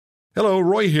Hello,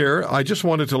 Roy here. I just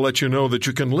wanted to let you know that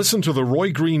you can listen to The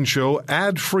Roy Green Show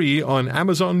ad-free on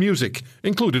Amazon Music,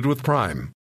 included with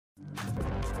Prime.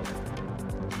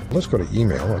 Let's go to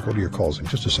email. I'll go to your calls in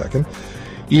just a second.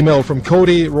 Email from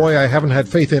Cody. Roy, I haven't had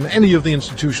faith in any of the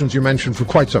institutions you mentioned for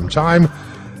quite some time,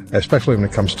 especially when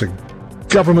it comes to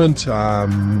government.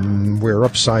 We're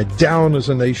upside down as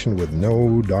a nation with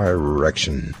no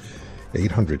direction.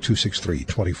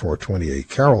 800-263-2428.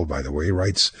 Carol, by the way,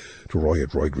 writes to Roy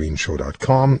at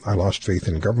roygreenshow.com. I lost faith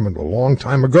in government a long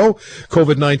time ago.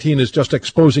 COVID-19 is just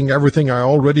exposing everything I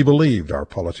already believed. Our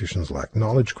politicians lack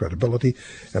knowledge, credibility,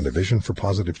 and a vision for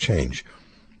positive change.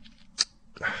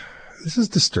 This is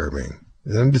disturbing,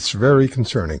 and it's very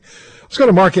concerning. Let's go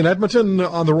to Mark in Edmonton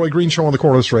on the Roy Green Show on the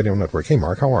Corus Radio Network. Hey,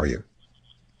 Mark, how are you?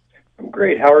 I'm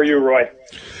great. How are you, Roy?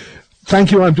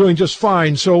 Thank you. I'm doing just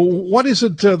fine. So what is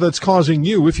it that's causing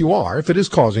you, if it is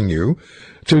causing you,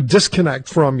 to disconnect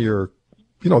from your,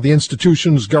 the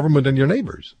institutions, government, and your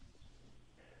neighbors?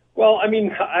 Well, I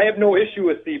mean, I have no issue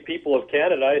with the people of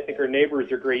Canada. I think our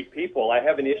neighbors are great people. I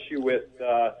have an issue with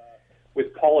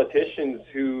politicians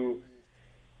who,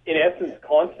 in essence,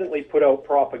 constantly put out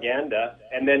propaganda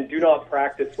and then do not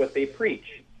practice what they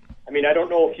preach. I mean, I don't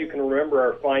know if you can remember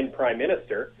our fine Prime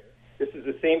Minister. This is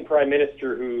the same Prime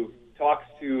Minister who talks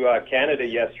to Canada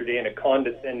yesterday in a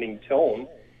condescending tone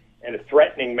and a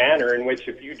threatening manner in which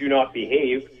if you do not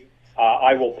behave,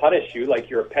 I will punish you like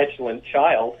you're a petulant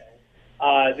child.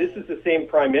 This is the same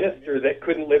Prime Minister that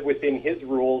couldn't live within his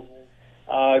rules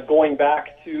going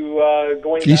back to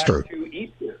Easter.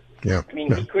 Yeah. I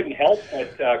mean, he couldn't help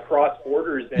but cross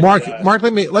borders. And, Mark,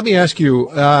 let me ask you,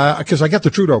 because I get the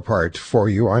Trudeau part for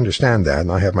you. I understand that,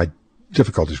 and I have my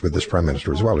difficulties with this Prime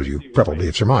Minister as well, as you probably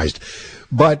have surmised.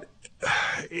 But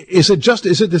is it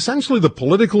essentially the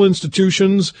political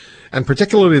institutions, and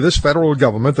particularly this federal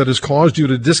government, that has caused you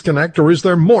to disconnect, or is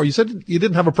there more? You said you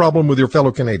didn't have a problem with your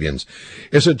fellow Canadians.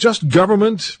 Is it just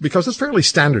government? Because it's fairly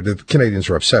standard that Canadians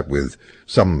are upset with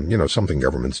something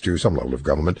governments do, some level of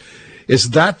government. Is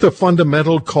that the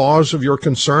fundamental cause of your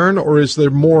concern, or is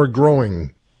there more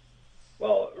growing?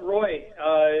 Well, Roy,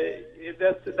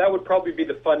 that would probably be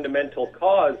the fundamental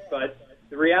cause, but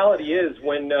the reality is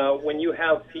when you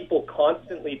have people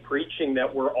constantly preaching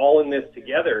that we're all in this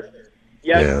together,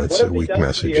 it's what a have weak they done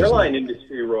message, to the airline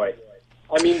industry, Roy?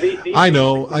 I mean, they I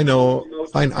know.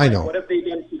 What have they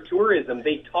done to tourism?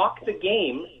 They talk the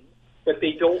game, but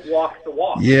they don't walk the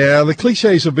walk. Yeah, the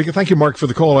cliches have become, thank you, Mark, for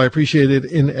the call. I appreciate it.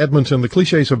 In Edmonton, the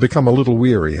cliches have become a little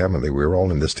weary, haven't they? We're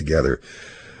all in this together.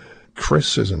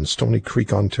 Chris is in Stony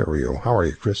Creek, Ontario. How are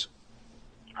you, Chris?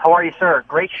 How are you, sir?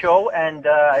 Great show, and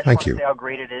I just want to you. say how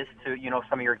great it is to,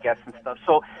 some of your guests and stuff.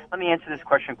 So let me answer this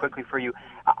question quickly for you.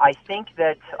 I think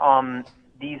that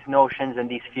these notions and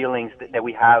these feelings that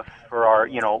we have for our,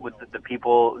 with the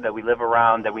people that we live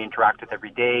around, that we interact with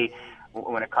every day,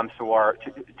 when it comes to our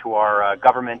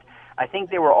government, I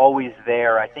think they were always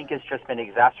there. I think it's just been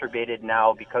exacerbated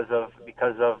now because of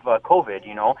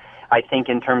COVID. I think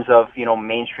in terms of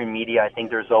mainstream media, I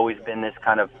think there's always been this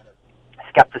kind of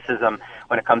skepticism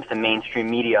when it comes to mainstream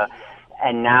media,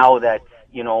 and now that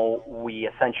we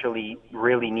essentially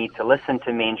really need to listen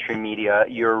to mainstream media,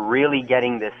 you're really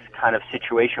getting this kind of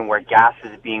situation where gas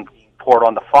is being poured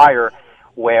on the fire,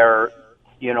 where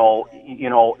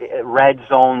red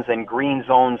zones and green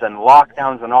zones and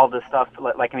lockdowns and all this stuff.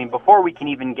 Before we can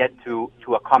even get to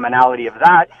a commonality of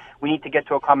that, we need to get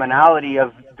to a commonality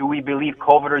of, do we believe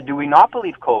COVID or do we not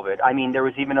believe COVID? I mean, there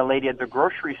was even a lady at the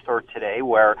grocery store today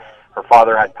where her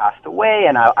father had passed away,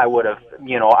 and I would have,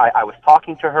 I was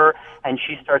talking to her, and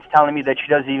she starts telling me that she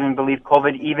doesn't even believe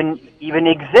COVID even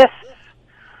exists.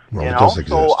 Well, it does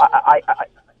exist. So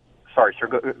sorry, sir.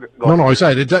 Go no, I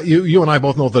said it. You and I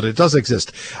both know that it does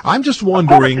exist. I'm just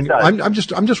wondering. I'm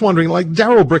just wondering. Like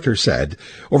Darrell Bricker said,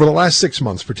 over the last 6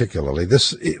 months, particularly,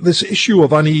 this issue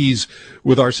of unease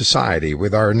with our society,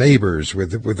 with our neighbors,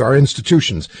 with our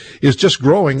institutions, is just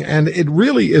growing, and it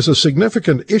really is a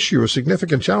significant issue, a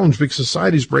significant challenge, because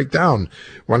societies break down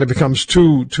when it becomes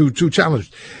too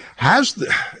challenged. Has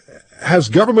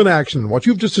government action, what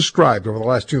you've just described over the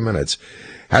last 2 minutes,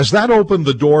 has that opened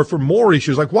the door for more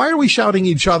issues? Like, why are we shouting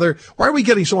each other? Why are we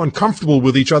getting so uncomfortable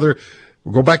with each other?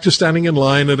 We'll go back to standing in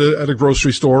line at a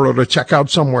grocery store or to check out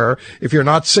somewhere. If you're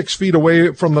not 6 feet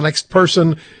away from the next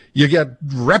person, you get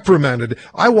reprimanded.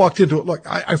 I walked into it. Look,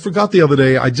 I forgot the other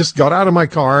day. I just got out of my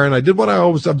car and I did what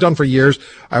I've done for years.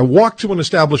 I walked to an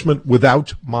establishment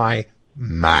without my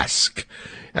mask,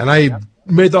 and I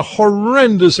made the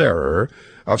horrendous error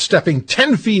of stepping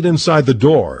 10 feet inside the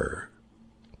door.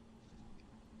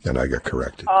 And I got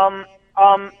corrected.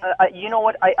 You know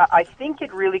what? I think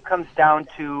it really comes down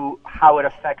to how it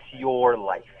affects your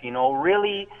life.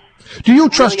 Really. Do you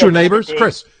trust your neighbors,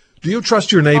 Chris? Do you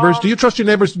trust your neighbors? Do you trust your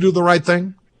neighbors to do the right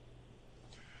thing?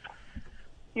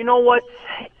 You know what?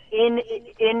 In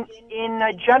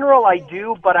general, I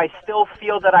do, but I still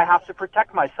feel that I have to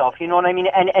protect myself. You know what I mean?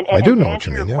 And I do know to what you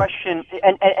answer mean. your question,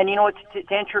 and you know what?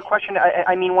 To answer your question,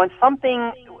 I mean, when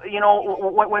something,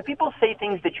 when people say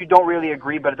things that you don't really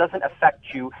agree, but it doesn't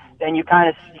affect you, then you kind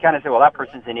of say, well, that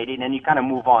person's an idiot, and then you kind of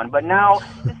move on. But now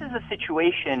this is a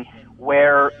situation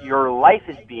where your life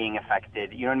is being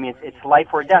affected. You know what I mean? It's life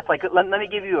or death. Like, let me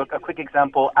give you a quick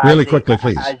example. Really quickly,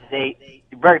 please.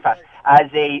 Very fast.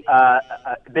 As a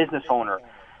business owner,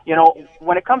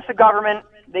 when it comes to government,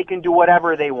 they can do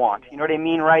whatever they want. You know what I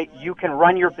mean, right? You can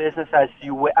run your business as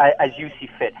you see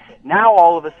fit. Now,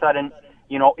 all of a sudden,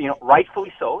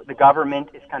 rightfully so, the government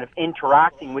is kind of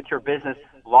interacting with your business,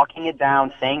 locking it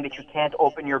down, saying that you can't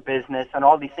open your business and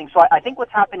all these things. So I think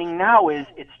what's happening now is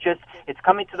it's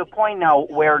coming to the point now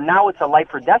where now it's a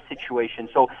life or death situation.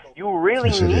 So you really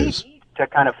need to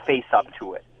kind of face up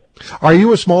to it. Are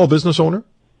you a small business owner?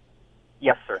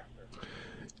 Yes, sir.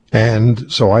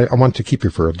 And so I want to keep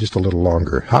you for just a little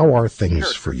longer. How are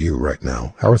things for you right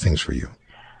now? How are things for you?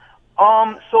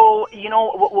 So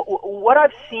what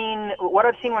I've seen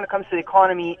when it comes to the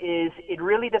economy is it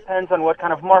really depends on what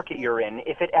kind of market you're in.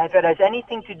 If it has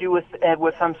anything to do with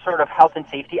some sort of health and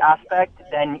safety aspect,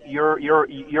 then you're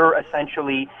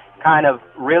essentially kind of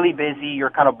really busy,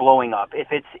 you're kind of blowing up. If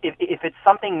it's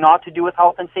something not to do with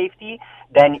health and safety,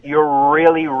 then you're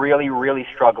really, really, really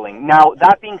struggling. Now,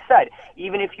 that being said,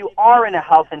 even if you are in a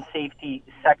health and safety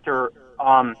sector,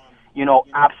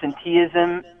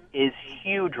 absenteeism is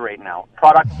huge right now.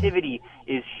 Productivity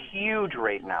is huge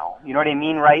right now. You know what I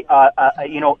mean, right?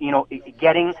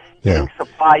 Getting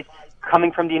supplies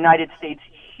coming from the United States,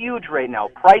 huge right now.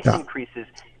 Price increases,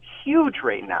 huge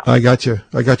right now. I got you,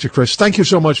 Chris. Thank you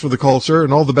so much for the call, sir,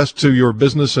 and all the best to your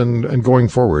business and going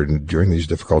forward during these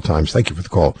difficult times. Thank you for the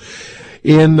call.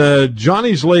 In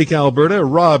Johnny's Lake, Alberta,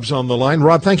 Rob's on the line.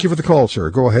 Rob, thank you for the call, sir.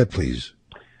 Go ahead, please.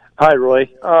 Hi, Roy.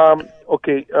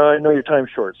 Okay, I know your time's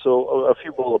short, so a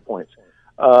few bullet points.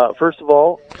 First of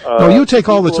all... no, you take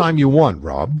all the time you want,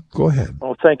 Rob. Go ahead.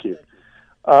 Oh, thank you.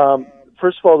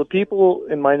 First of all, the people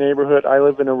in my neighborhood, I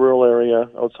live in a rural area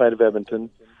outside of Edmonton.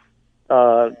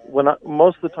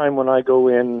 Most of the time when I go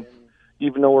in,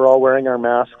 even though we're all wearing our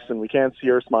masks and we can't see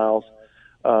our smiles,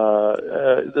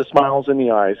 the smiles in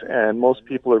the eyes, and most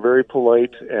people are very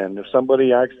polite, and if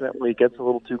somebody accidentally gets a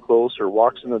little too close or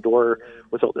walks in the door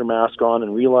without their mask on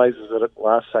and realizes it at the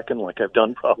last second, like I've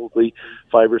done probably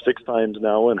 5 or 6 times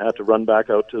now and had to run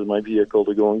back out to my vehicle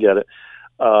to go and get it,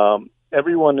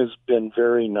 everyone has been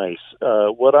very nice.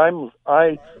 What I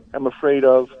am afraid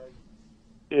of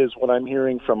is what I'm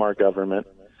hearing from our government.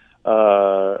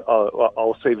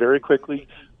 I'll say very quickly,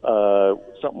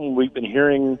 something we've been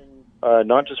hearing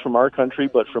not just from our country,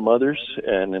 but from others,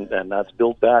 and that's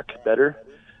Build Back Better.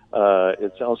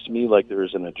 It sounds to me like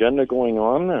there's an agenda going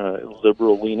on,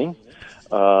 liberal leaning.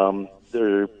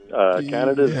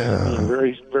 Canada's being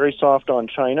very, very soft on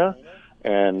China,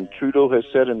 and Trudeau has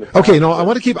said in the past. Okay, no, I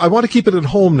want to keep it at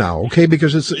home now, okay?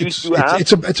 Because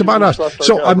it's about us.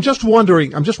 So I'm just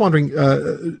wondering,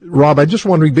 Rob. I'm just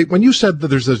wondering when you said that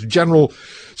there's this general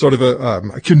sort of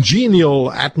a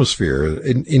congenial atmosphere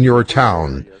in your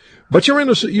town. But you're in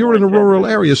a rural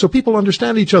area, so people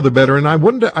understand each other better. And I'm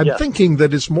thinking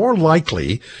that it's more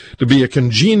likely to be a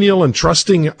congenial and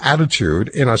trusting attitude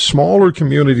in a smaller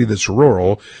community that's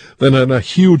rural than in a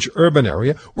huge urban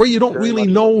area where you don't really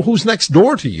know who's next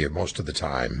door to you most of the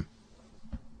time.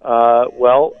 In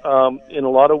a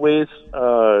lot of ways,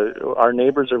 our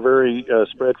neighbors are very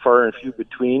spread far and few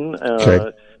between.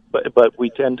 But we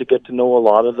tend to get to know a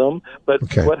lot of them. But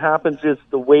what happens is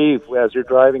the wave as you're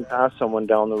driving past someone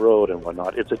down the road and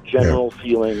whatnot. It's a general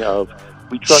feeling of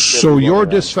we trust. So your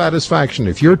dissatisfaction,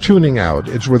 if you're tuning out,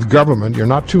 it's with government. You're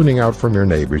not tuning out from your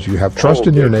neighbors. You have trust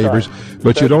in your neighbors,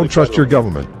 but you don't trust your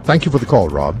government. Thank you for the call,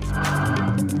 Rob.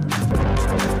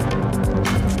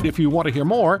 If you want to hear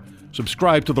more,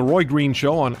 subscribe to The Roy Green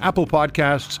Show on Apple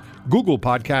Podcasts, Google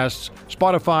Podcasts,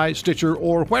 Spotify, Stitcher,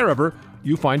 or wherever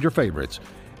you find your favorites.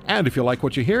 And if you like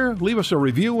what you hear, leave us a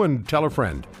review and tell a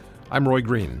friend. I'm Roy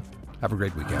Green. Have a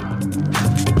great weekend.